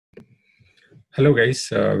Hello guys,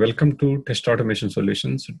 welcome to Test Automation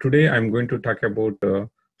Solutions. Today I'm going to talk about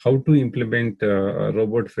how to implement a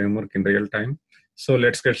robot framework in real time. So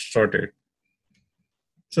let's get started.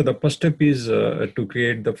 So the first step is to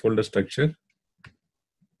create the folder structure.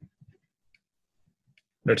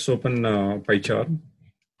 Let's open PyCharm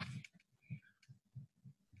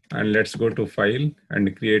and let's go to File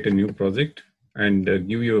and create a new project and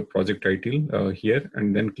give your project title here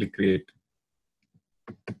and then click Create.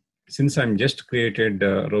 Since I'm just created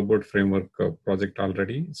a robot framework project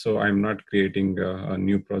already, so I'm not creating a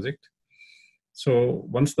new project. So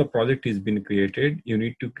once the project is been created, you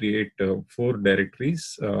need to create 4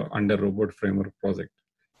 directories under robot framework project.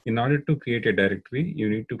 In order to create a directory, you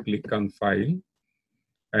need to click on File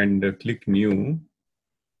and click New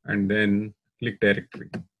and then click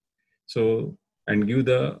Directory. So and give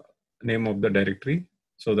the name of the directory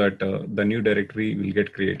so that the new directory will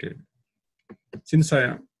get created.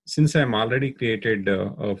 Since I'm already created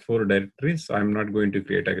 4 directories, I'm not going to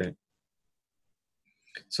create again.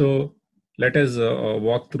 So let us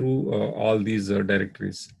walk through all these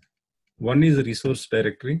directories. One is resource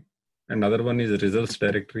directory, another one is results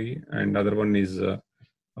directory, and other one is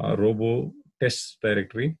robo tests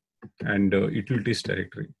directory and utilities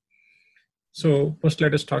directory. So first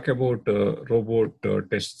let us talk about robot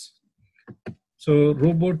tests. So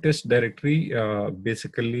robot test directory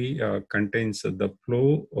basically contains the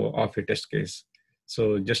flow of a test case.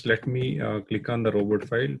 So just let me click on the robot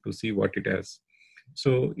file to see what it has.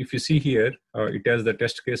 So if you see here, it has the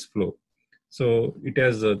test case flow. So it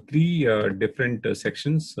has 3 different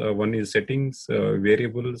sections. One is settings,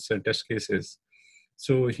 variables, and test cases.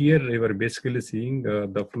 So here you are basically seeing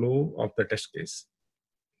the flow of the test case.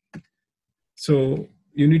 So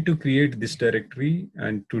you need to create this directory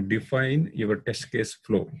and to define your test case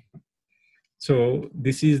flow. So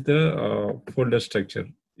this is the folder structure.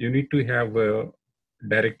 You need to have a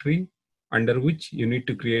directory under which you need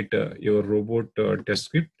to create your robot test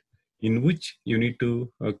script, in which you need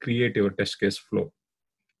to create your test case flow.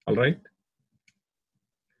 All right.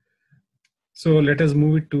 So let us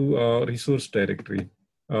move it to resource directory.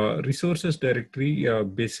 Resources directory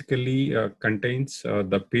basically contains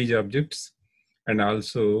the page objects and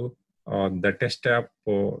also the test app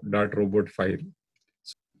 .robot file.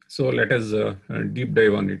 So let us deep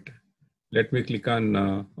dive on it. Let me click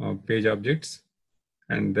on page objects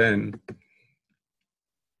and then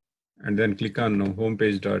click on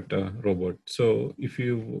homepage.robot. So if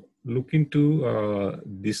you look into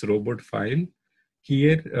this robot file,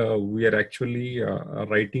 here we are actually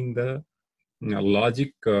writing the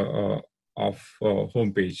logic of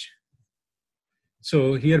homepage.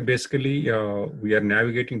 So here basically we are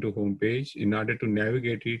navigating to homepage. In order to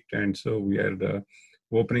navigate it, and so we are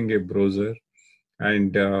opening a browser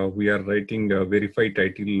and we are writing a verify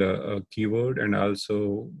title keyword, and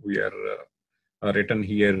also we are written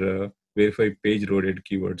here verify page loaded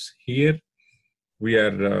keywords. Here we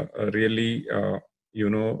are really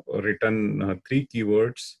written 3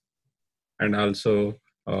 keywords and also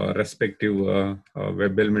respective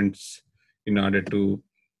web elements in order to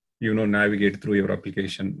navigate through your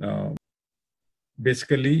application.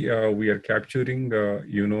 Basically we are capturing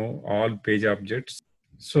all page objects.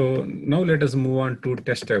 So now let us move on to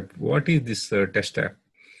test app. What is this test app?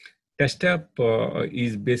 Test app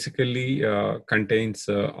is basically contains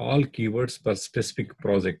all keywords for specific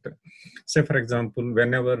project. Say for example,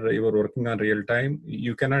 whenever you are working on real time,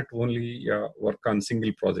 you cannot only work on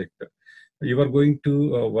single project. You are going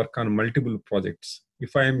to work on multiple projects.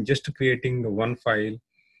 If I am just creating one file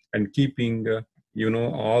and keeping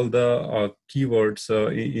all the keywords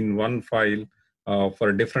in one file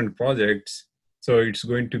for different projects, so it's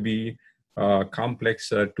going to be complex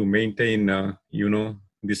to maintain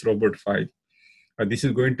this robot file. This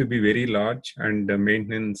is going to be very large and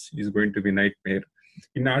maintenance is going to be nightmare.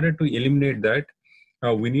 In order to eliminate that,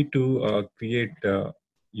 we need to create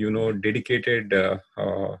dedicated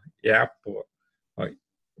app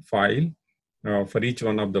file for each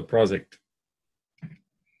one of the project.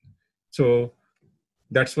 So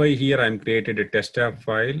that's why here I'm created a test app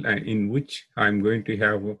file in which I'm going to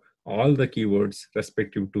have all the keywords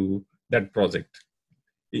respective to that project.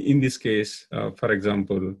 In this case, for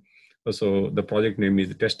example, so the project name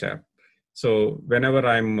is test app. So whenever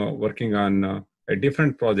I'm working on a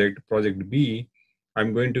different project, project B,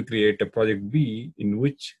 I'm going to create a project B in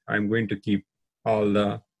which I'm going to keep all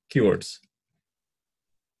the keywords.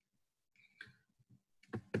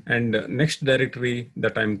 And next directory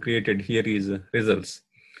that I'm created here is results.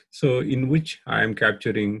 So in which I am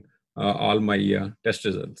capturing all my test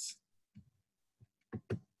results.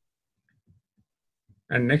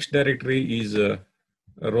 And next directory is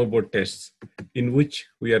robot tests in which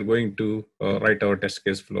we are going to write our test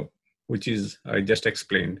case flow, which is I just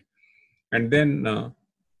explained. And then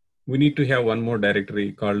we need to have one more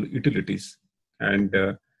directory called utilities, and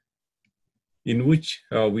in which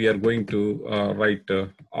we are going to write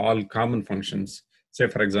all common functions. Say,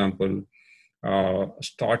 for example,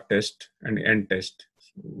 start test and end test.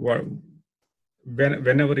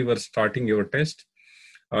 Whenever you are starting your test,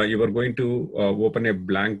 you are going to open a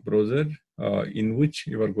blank browser in which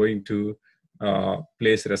you are going to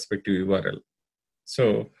place respective URL.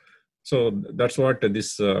 So that's what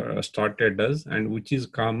this started does, and which is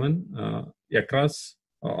common across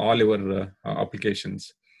all your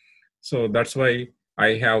applications. So that's why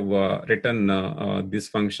I have written this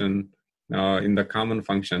function in the common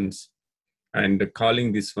functions and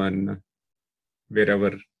calling this one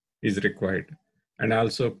wherever is required, and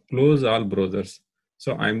also close all browsers.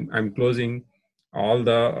 So I'm closing all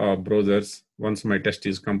the browsers once my test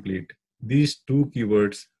is complete. These two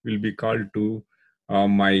keywords will be called to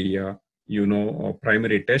my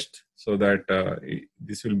primary test, so that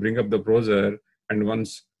this will bring up the browser, and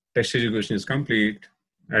once test execution is complete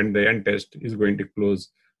and the end test is going to close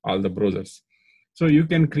all the browsers. So you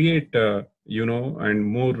can create and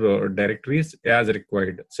more directories as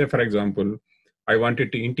required. Say, for example, I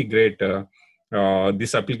wanted to integrate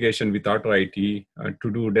this application with AutoIT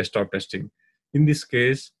to do desktop testing. In this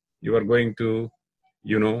case, you are going to,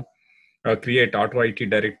 create AutoIT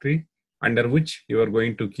directory, under which you are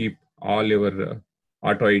going to keep all your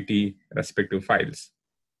AutoIT respective files.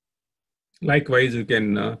 Likewise, you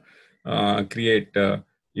can create,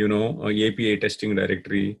 API testing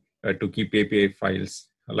directory to keep API files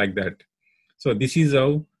like that. So this is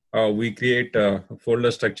how we create a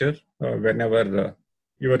folder structure whenever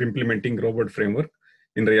you are implementing robot framework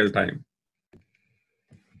in real time.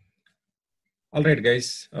 All right,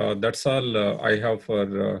 guys, that's all I have for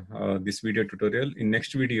this video tutorial. In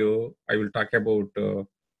next video, I will talk about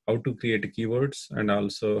how to create keywords and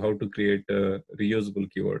also how to create reusable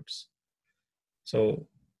keywords. So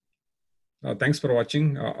thanks for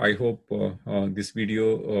watching. I hope this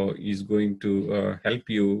video is going to help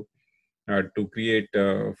you to create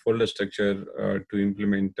a folder structure to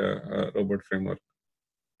implement a robot framework.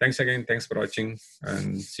 Thanks again. Thanks for watching,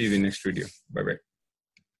 and see you in the next video. Bye-bye.